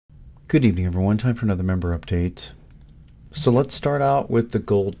Good evening, everyone. Time for another member update. So let's start out with the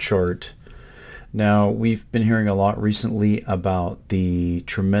gold chart. Now, we've been hearing a lot recently about the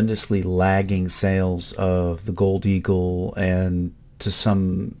tremendously lagging sales of the Gold Eagle and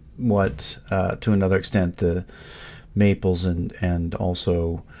to another extent, the Maples and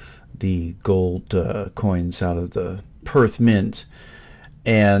also the gold coins out of the Perth Mint.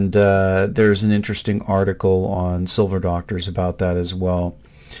 And there's an interesting article on Silver Doctors about that as well.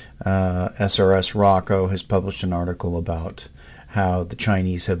 SRS Rocco has published an article about how the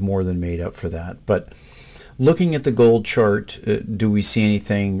Chinese have more than made up for that. But looking at the gold chart, do we see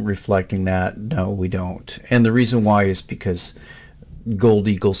anything reflecting that? No, we don't. And the reason why is because Gold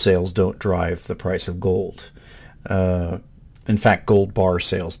Eagle sales don't drive the price of gold. In fact, gold bar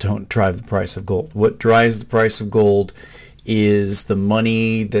sales don't drive the price of gold. What drives the price of gold is the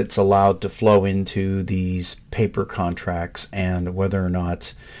money that's allowed to flow into these paper contracts and whether or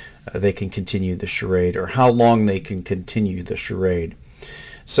not they can continue the charade, or how long they can continue the charade.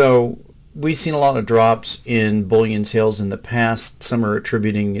 So we've seen a lot of drops in bullion sales in the past. Some are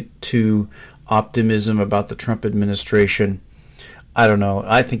attributing it to optimism about the Trump administration. I don't know.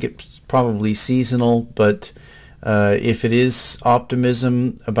 I think it's probably seasonal, but if it is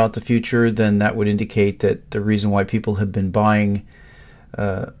optimism about the future, then that would indicate that the reason why people have been buying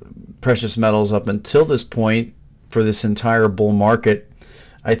precious metals up until this point for this entire bull market.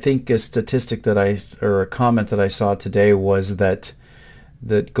 I think a statistic or a comment that I saw today was that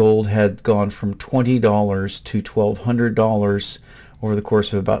gold had gone from $20 to $1,200 over the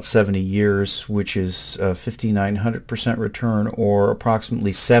course of about 70 years, which is a 5,900% return, or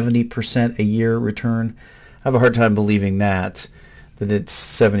approximately 70% a year return. I have a hard time believing that it's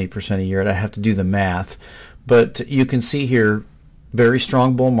 70% a year, and I have to do the math. But you can see here, very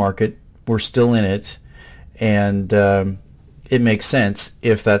strong bull market. We're still in it, and it makes sense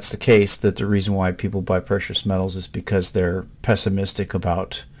if that's the case, that the reason why people buy precious metals is because they're pessimistic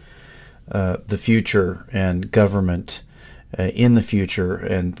about the future and government in the future,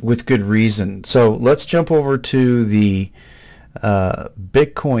 and with good reason. So let's jump over to the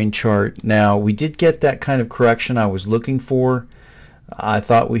Bitcoin chart. Now, we did get that kind of correction I was looking for. I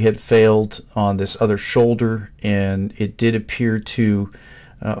thought we had failed on this other shoulder, and it did appear to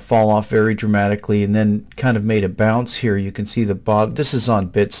fall off very dramatically, and then kind of made a bounce here. You can see the bottom. This is on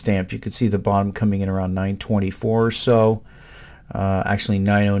Bitstamp. You can see the bottom coming in around 924 or so. Actually,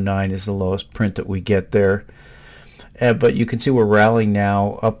 909 is the lowest print that we get there. But you can see we're rallying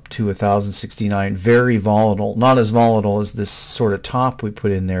now up to 1,069. Very volatile. Not as volatile as this sort of top we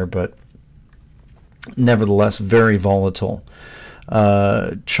put in there, but nevertheless very volatile.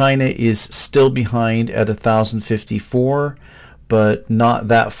 China is still behind at 1,054, but not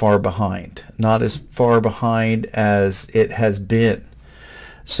that far behind. Not as far behind as it has been.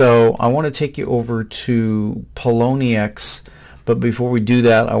 So I want to take you over to Poloniex, but before we do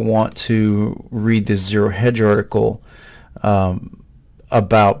that, I want to read this Zero Hedge article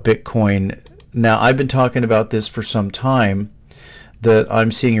about Bitcoin. Now, I've been talking about this for some time, that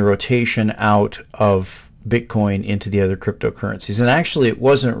I'm seeing a rotation out of Bitcoin into the other cryptocurrencies. And actually, it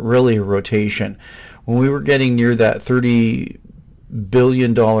wasn't really a rotation. When we were getting near that $30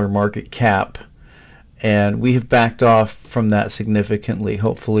 billion market cap, and we have backed off from that significantly.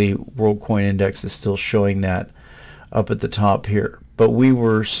 Hopefully, World Coin Index is still showing that up at the top here. But we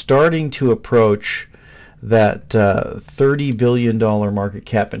were starting to approach that $30 billion market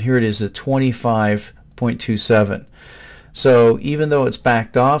cap, and here it is at 25.27. So even though it's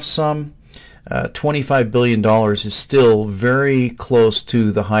backed off some, $25 billion is still very close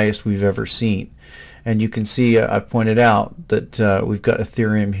to the highest we've ever seen. And you can see I've pointed out that we've got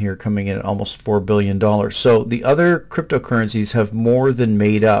Ethereum here coming in at almost $4 billion. So the other cryptocurrencies have more than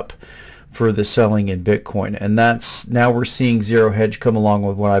made up for the selling in Bitcoin. And that's now we're seeing Zero Hedge come along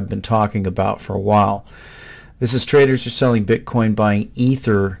with what I've been talking about for a while. This is traders are selling Bitcoin, buying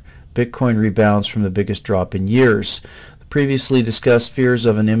Ether. Bitcoin rebounds from the biggest drop in years. The previously discussed fears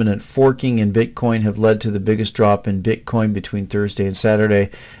of an imminent forking in Bitcoin have led to the biggest drop in Bitcoin between Thursday and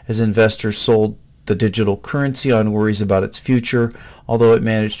Saturday, as investors sold the digital currency on worries about its future, although it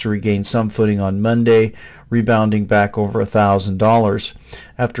managed to regain some footing on Monday, rebounding back over $1,000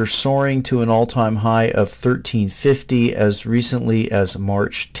 after soaring to an all-time high of $1,350 as recently as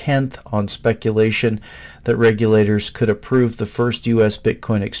March 10th on speculation that regulators could approve the first U.S.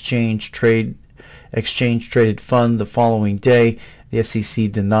 Bitcoin exchange-traded fund the following day. The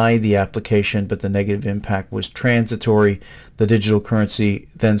SEC denied the application, but the negative impact was transitory. The digital currency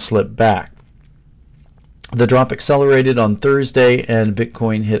then slipped back. The drop accelerated on Thursday, and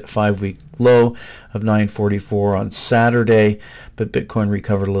Bitcoin hit a 5-week low of 944 on Saturday, but Bitcoin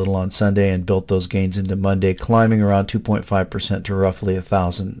recovered a little on Sunday and built those gains into Monday, climbing around 2.5% to roughly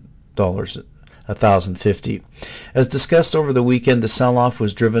 $1,050. As discussed over the weekend, the sell-off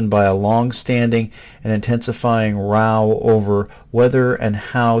was driven by a long-standing and intensifying row over whether and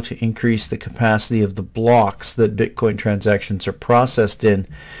how to increase the capacity of the blocks that Bitcoin transactions are processed in,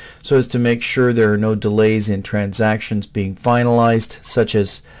 so as to make sure there are no delays in transactions being finalized, such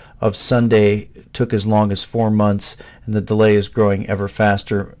as of Sunday took as long as 4 months, and the delay is growing ever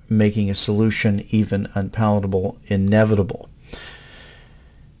faster, making a solution even unpalatable inevitable.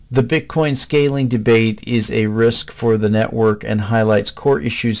 The Bitcoin scaling debate is a risk for the network and highlights core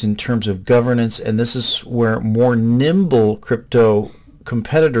issues in terms of governance, and this is where more nimble crypto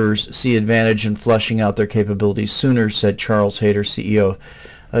competitors see advantage in fleshing out their capabilities sooner, said Charles Hayter, CEO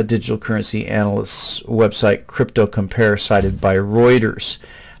of digital currency analysts website Crypto Compare, cited by Reuters.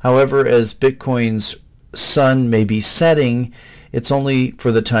 However, as Bitcoin's sun may be setting, it's only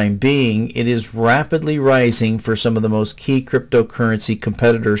for the time being. It is rapidly rising for some of the most key cryptocurrency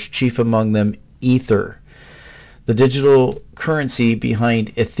competitors, chief among them Ether, the digital currency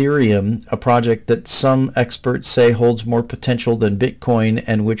behind Ethereum, a project that some experts say holds more potential than Bitcoin,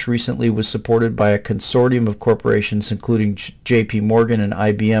 and which recently was supported by a consortium of corporations including JP Morgan and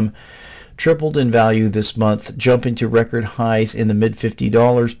IBM, tripled in value this month, jumping to record highs in the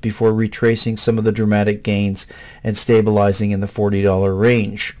mid-$50 before retracing some of the dramatic gains and stabilizing in the $40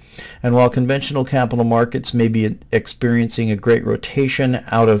 range. And while conventional capital markets may be experiencing a great rotation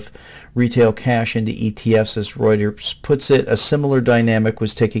out of retail cash into ETFs, as Reuters puts it, a similar dynamic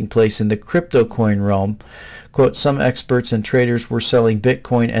was taking place in the crypto coin realm. Quote, some experts and traders were selling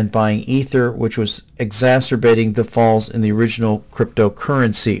Bitcoin and buying Ether, which was exacerbating the falls in the original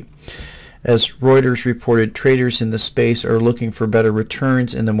cryptocurrency. As Reuters reported, traders in the space are looking for better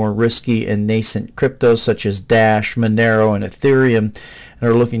returns in the more risky and nascent cryptos such as Dash, Monero, and Ethereum, and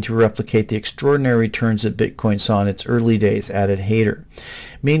are looking to replicate the extraordinary returns that Bitcoin saw in its early days, added Hayter.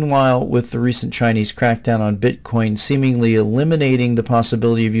 Meanwhile, with the recent Chinese crackdown on Bitcoin seemingly eliminating the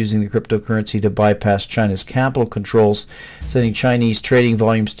possibility of using the cryptocurrency to bypass China's capital controls, sending Chinese trading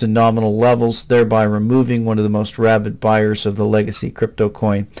volumes to nominal levels, thereby removing one of the most rabid buyers of the legacy crypto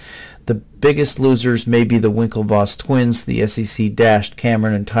coin, the biggest losers may be the Winklevoss twins. The SEC dashed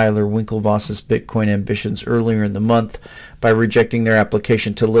Cameron and Tyler Winklevoss's Bitcoin ambitions earlier in the month by rejecting their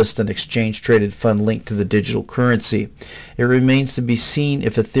application to list an exchange-traded fund linked to the digital currency. It remains to be seen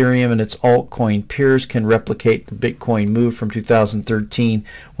if Ethereum and its altcoin peers can replicate the Bitcoin move from 2013,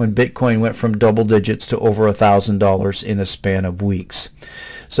 when Bitcoin went from double digits to over $1,000 in a span of weeks.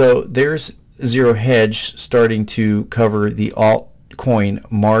 So there's Zero Hedge starting to cover the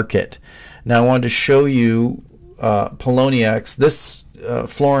altcoin market. Now I wanted to show you Poloniex. This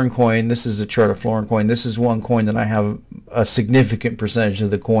Florin coin, this is a chart of Florin coin. This is one coin that I have a significant percentage of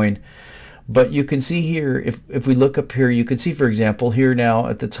the coin. But you can see here, if we look up here, you can see, for example, here now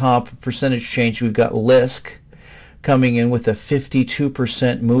at the top, percentage change, we've got Lisk coming in with a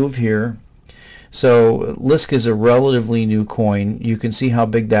 52% move here. So Lisk is a relatively new coin. You can see how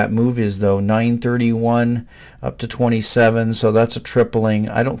big that move is, though. 931 up to 27, so that's a tripling.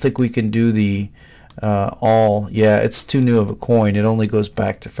 I don't think we can do the yeah, it's too new of a coin. It only goes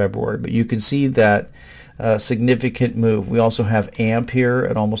back to February, but you can see that significant move. We also have AMP here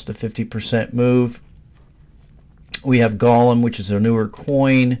at almost a 50% move. We have Golem, which is a newer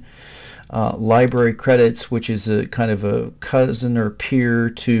coin. Library Credits, which is a kind of a cousin or peer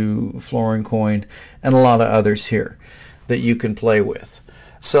to Florin coin, and a lot of others here that you can play with.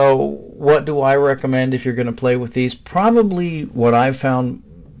 So what do I recommend if you're going to play with these? Probably what I found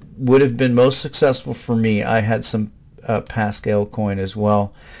would have been most successful for me, I had some Pascal coin as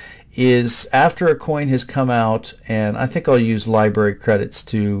well, is after a coin has come out, and I think I'll use Library Credits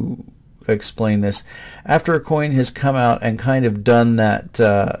to explain this. After a coin has come out and kind of done that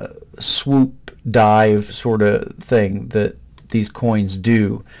swoop dive sort of thing that these coins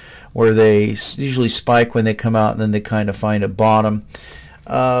do, where they usually spike when they come out and then they kind of find a bottom,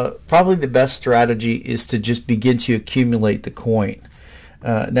 probably the best strategy is to just begin to accumulate the coin.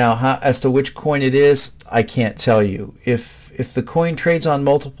 Now, as to which coin it is, I can't tell you. If the coin trades on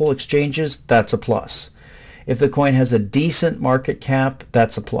multiple exchanges, that's a plus. If the coin has a decent market cap,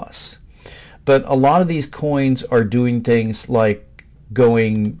 that's a plus. But a lot of these coins are doing things like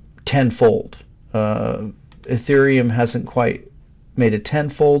going tenfold. Ethereum hasn't quite made a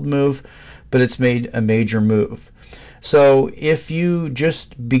tenfold move, but it's made a major move. So if you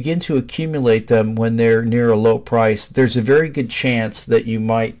just begin to accumulate them when they're near a low price, there's a very good chance that you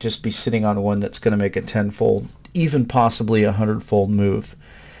might just be sitting on one that's going to make a tenfold, even possibly a hundredfold move.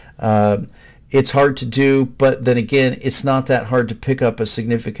 It's hard to do, but then again, it's not that hard to pick up a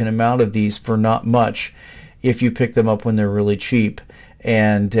significant amount of these for not much if you pick them up when they're really cheap.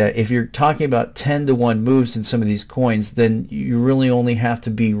 And if you're talking about 10 to 1 moves in some of these coins, then you really only have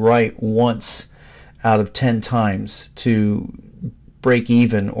to be right once out of 10 times to break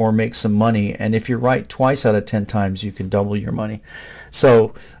even or make some money. And if you're right twice out of 10 times, you can double your money.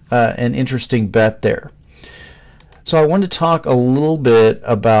 So an interesting bet there. So I want to talk a little bit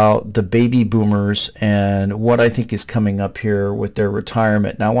about the baby boomers and what I think is coming up here with their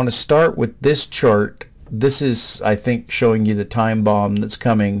retirement. Now I want to start with this chart. This is, I think, showing you the time bomb that's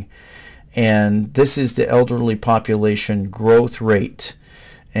coming, and this is the elderly population growth rate,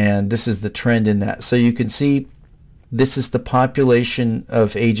 and this is the trend in that. So you can see this is the population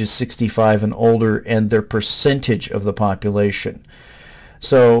of ages 65 and older and their percentage of the population.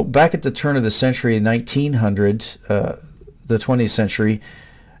 So back at the turn of the century, 1900, the 20th century,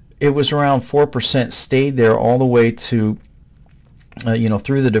 it was around 4%, stayed there all the way to,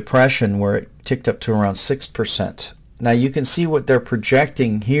 through the Depression, where it ticked up to around 6%. Now you can see what they're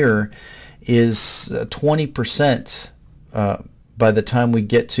projecting here is 20% by the time we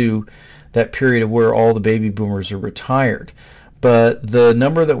get to that period of where all the baby boomers are retired. But the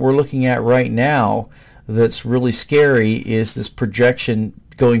number that we're looking at right now that's really scary is this projection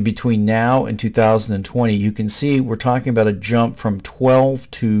going between now and 2020. You can see we're talking about a jump from 12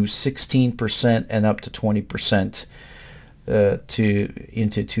 to 16% and up to 20%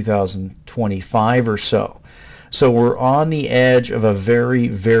 into 2025 or so. So we're on the edge of a very,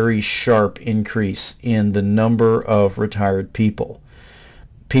 very sharp increase in the number of retired people.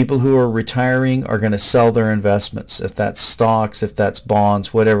 People who are retiring are going to sell their investments. If that's stocks, if that's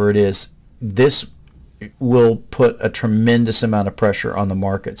bonds, whatever it is, this will put a tremendous amount of pressure on the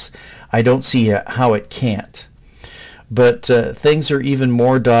markets. I don't see how it can't. But things are even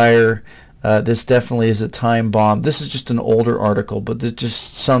more dire. This definitely is a time bomb. This is just an older article, but it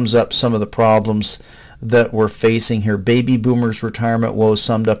just sums up some of the problems that we're facing here. Baby boomers retirement woes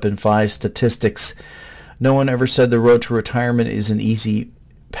summed up in 5 statistics. No one ever said the road to retirement is an easy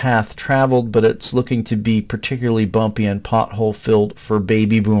path traveled, but it's looking to be particularly bumpy and pothole filled for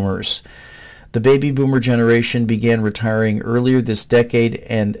baby boomers. The baby boomer generation began retiring earlier this decade,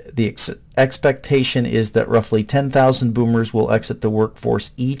 and the expectation is that roughly 10,000 boomers will exit the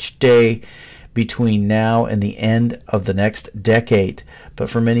workforce each day between now and the end of the next decade. But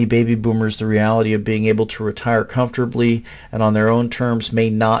for many baby boomers, the reality of being able to retire comfortably and on their own terms may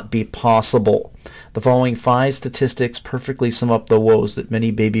not be possible. The following 5 statistics perfectly sum up the woes that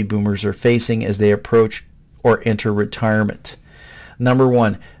many baby boomers are facing as they approach or enter retirement. Number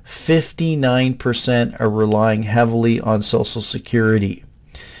 1, 59% are relying heavily on Social Security.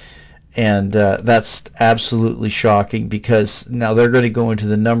 And that's absolutely shocking, because now they're going to go into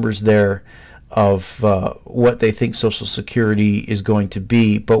the numbers there of what they think Social Security is going to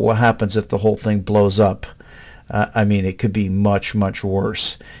be. But what happens if the whole thing blows up? I mean, it could be much, much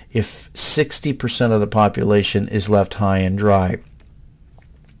worse if 60% of the population is left high and dry.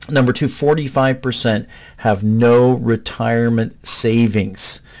 Number 2, 45% have no retirement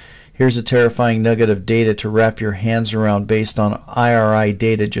savings. Here's a terrifying nugget of data to wrap your hands around. Based on IRI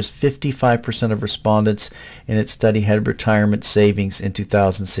data, just 55% of respondents in its study had retirement savings in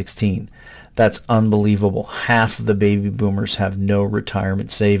 2016. That's unbelievable. Half of the baby boomers have no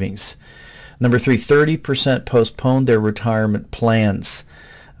retirement savings. Number 3, 30% postponed their retirement plans.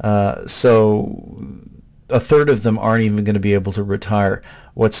 So a third of them aren't even going to be able to retire.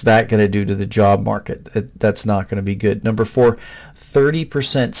 What's that going to do to the job market? That's not going to be good. Number 4,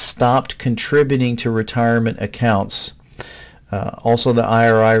 30% stopped contributing to retirement accounts. Also, the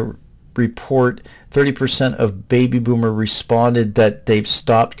IRI report, 30% of baby boomer responded that they've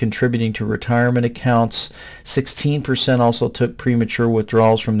stopped contributing to retirement accounts. 16% also took premature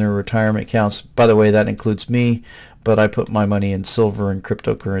withdrawals from their retirement accounts. By the way, that includes me, but I put my money in silver and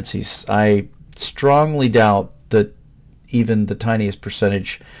cryptocurrencies. I strongly doubt that even the tiniest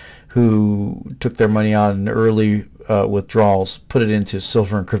percentage who took their money out in early withdrawals put it into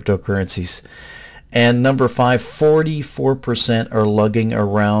silver and cryptocurrencies. And number 5, 44% are lugging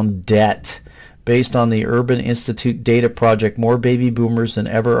around debt. Based on the Urban Institute Data Project, more baby boomers than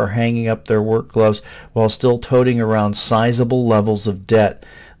ever are hanging up their work gloves while still toting around sizable levels of debt.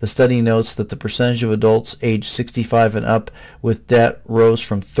 The study notes that the percentage of adults aged 65 and up with debt rose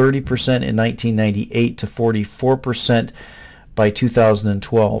from 30% in 1998 to 44% by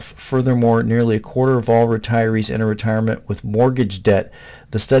 2012. Furthermore, nearly a quarter of all retirees enter retirement with mortgage debt.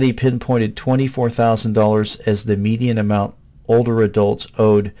 The study pinpointed $24,000 as the median amount older adults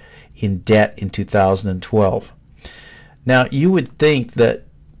owed in debt in 2012. Now, you would think that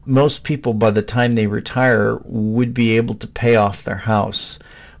most people by the time they retire would be able to pay off their house,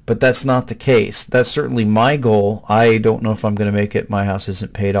 but that's not the case. That's certainly my goal. I don't know if I'm going to make it. My house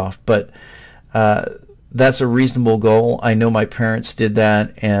isn't paid off, but that's a reasonable goal. I know my parents did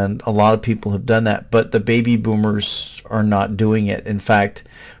that, and a lot of people have done that, but the baby boomers are not doing it. In fact,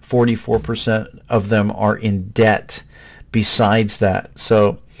 44% of them are in debt besides that.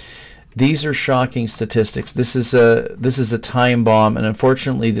 So these are shocking statistics. This is a time bomb, and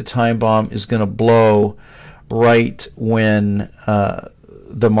unfortunately the time bomb is going to blow right when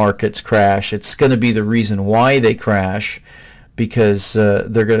the markets crash. It's going to be the reason why they crash, because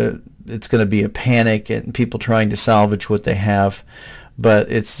it's going to be a panic and people trying to salvage what they have, but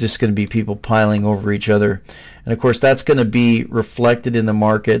it's just going to be people piling over each other. And of course that's going to be reflected in the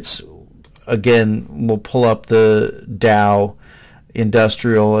markets. Again, we'll pull up the Dow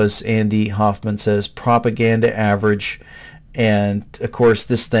Industrial, as Andy Hoffman says, propaganda average, and of course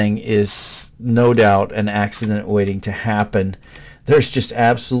this thing is no doubt an accident waiting to happen. There's just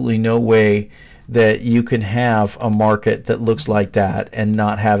absolutely no way that you can have a market that looks like that and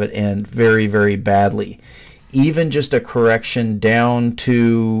not have it end very, very badly. Even just a correction down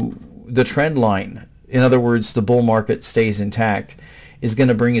to the trend line, in other words, the bull market stays intact, is going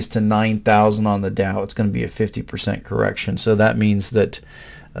to bring us to 9,000 on the Dow. It's going to be a 50% correction. So that means that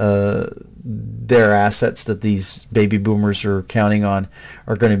their assets that these baby boomers are counting on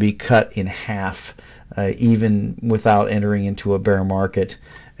are going to be cut in half, even without entering into a bear market,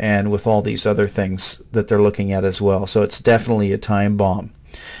 and with all these other things that they're looking at as well. So it's definitely a time bomb.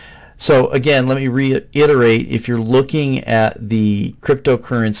 So again, let me reiterate, if you're looking at the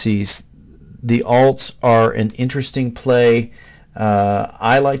cryptocurrencies, the alts are an interesting play.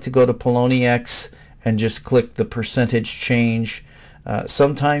 I like to go to Poloniex and just click the percentage change.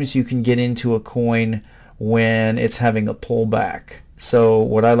 Sometimes you can get into a coin when it's having a pullback. So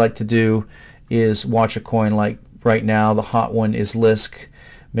what I like to do is watch a coin like right now. The hot one is Lisk,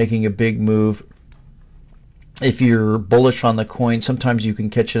 making a big move. If you're bullish on the coin, sometimes you can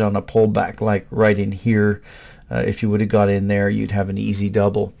catch it on a pullback, like right in here. If you would have got in there, you'd have an easy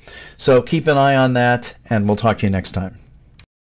double. So keep an eye on that, and we'll talk to you next time.